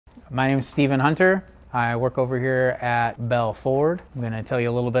My name is Stephen Hunter. I work over here at Bell Ford. I'm going to tell you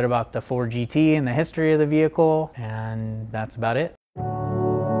a little bit about the Ford GT and the history of the vehicle, and that's about it.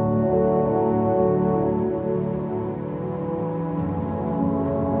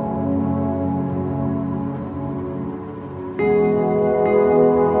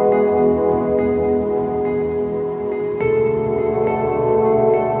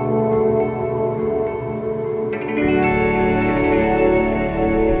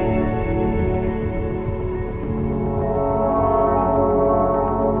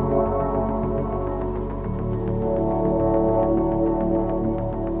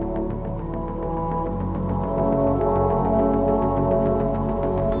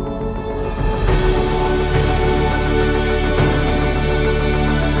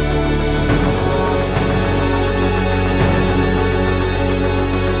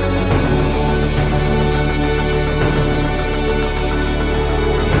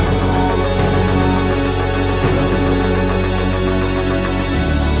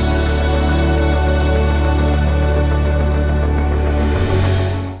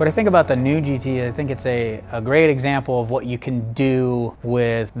 What I think about the new GT, I think it's a great example of what you can do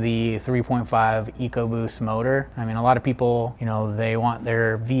with the 3.5 EcoBoost motor. I mean, a lot of people, they want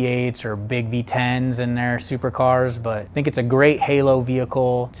their V8s or big V10s in their supercars, but I think it's a great halo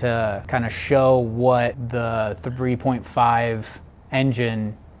vehicle to kind of show what the 3.5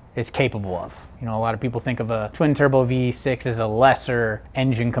 engine is capable of. A lot of people think of a twin turbo V6 as a lesser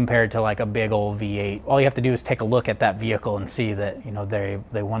engine compared to like a big old V8. All you have to do is take a look at that vehicle and see that,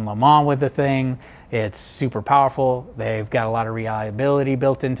 they won Le Mans with the thing. It's super powerful. They've got a lot of reliability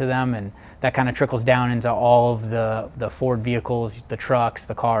built into them, and that kind of trickles down into all of the Ford vehicles, the trucks,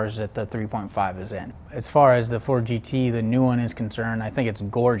 the cars that the 3.5 is in. As far as the Ford GT, the new one is concerned, I think it's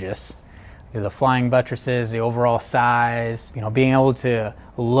gorgeous. The flying buttresses, the overall size, being able to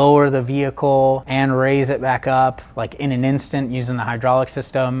lower the vehicle and raise it back up like in an instant using the hydraulic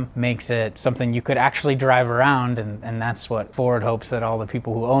system makes it something you could actually drive around, and that's what Ford hopes that all the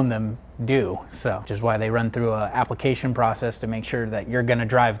people who own them do. So, which is why they run through an application process to make sure that you're gonna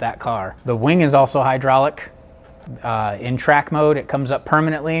drive that car. The wing is also hydraulic. In track mode, it comes up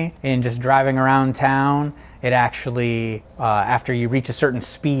permanently. In just driving around town, it actually, after you reach a certain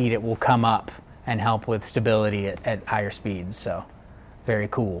speed, it will come up and help with stability at higher speeds. So, very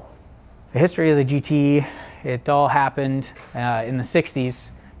cool. The history of the GT, it all happened in the 60s.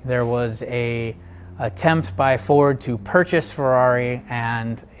 There was an attempt by Ford to purchase Ferrari,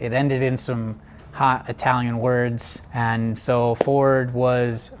 and it ended in some hot Italian words. And so Ford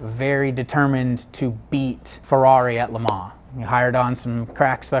was very determined to beat Ferrari at Le Mans. We hired on some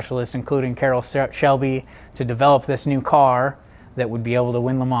crack specialists, including Carroll Shelby, to develop this new car that would be able to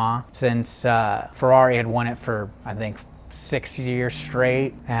win Le Mans, since Ferrari had won it for, I think, 6 years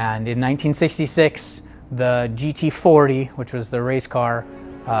straight. And in 1966, the GT40, which was the race car,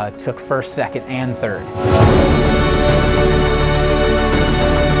 took first, second, and third.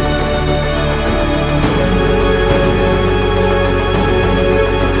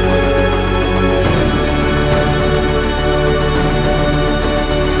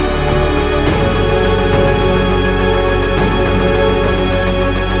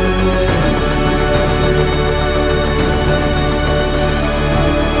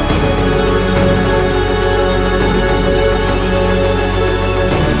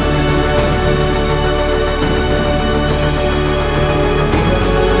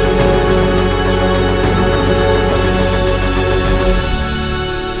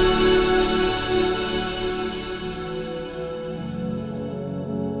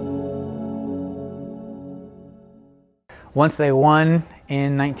 Once they won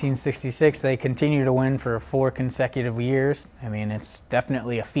in 1966, they continued to win for 4 consecutive years. I mean, it's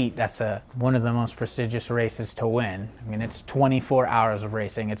definitely a feat. That's one of the most prestigious races to win. I mean, it's 24 hours of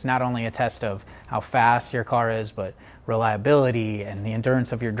racing. It's not only a test of how fast your car is, but reliability and the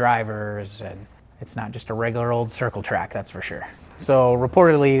endurance of your drivers. And it's not just a regular old circle track, that's for sure. So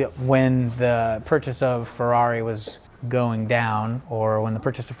reportedly, when the purchase of Ferrari was going down, or when the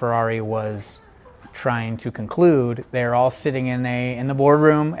purchase of Ferrari was trying to conclude, they're all sitting in the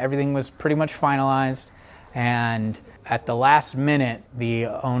boardroom. Everything was pretty much finalized, and at the last minute, the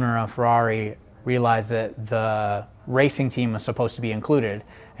owner of Ferrari realized that the racing team was supposed to be included,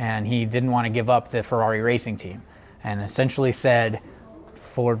 and he didn't want to give up the Ferrari racing team, and essentially said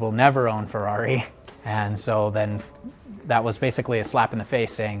Ford will never own Ferrari. And so then that was basically a slap in the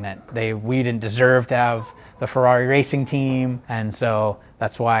face, saying that we didn't deserve to have the Ferrari racing team. And so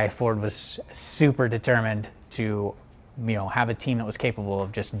that's why Ford was super determined to have a team that was capable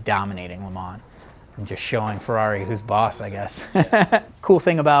of just dominating Le Mans. I'm just showing Ferrari who's boss, I guess. Cool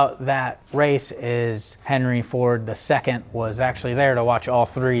thing about that race is Henry Ford II was actually there to watch all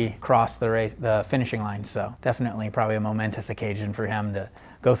three cross the finishing line. So definitely probably a momentous occasion for him to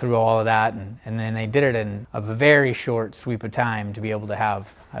go through all of that. And then they did it in a very short sweep of time to be able to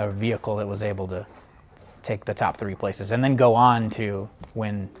have a vehicle that was able to take the top 3 places and then go on to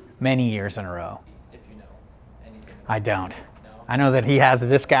win many years in a row. If you know anything. I don't. No. I know that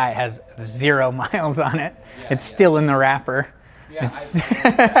this guy has 0 miles on it. Yeah, it's still in the wrapper. Yeah,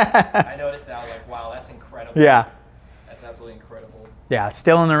 I noticed that. I was like, wow, that's incredible. Yeah. That's absolutely incredible. Yeah,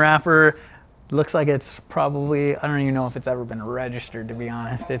 still in the wrapper. Looks like it's probably, I don't even know if it's ever been registered, to be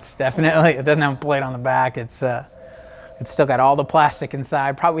honest. It's definitely, it doesn't have a plate on the back. It's still got all the plastic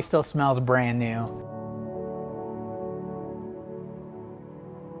inside. Probably still smells brand new.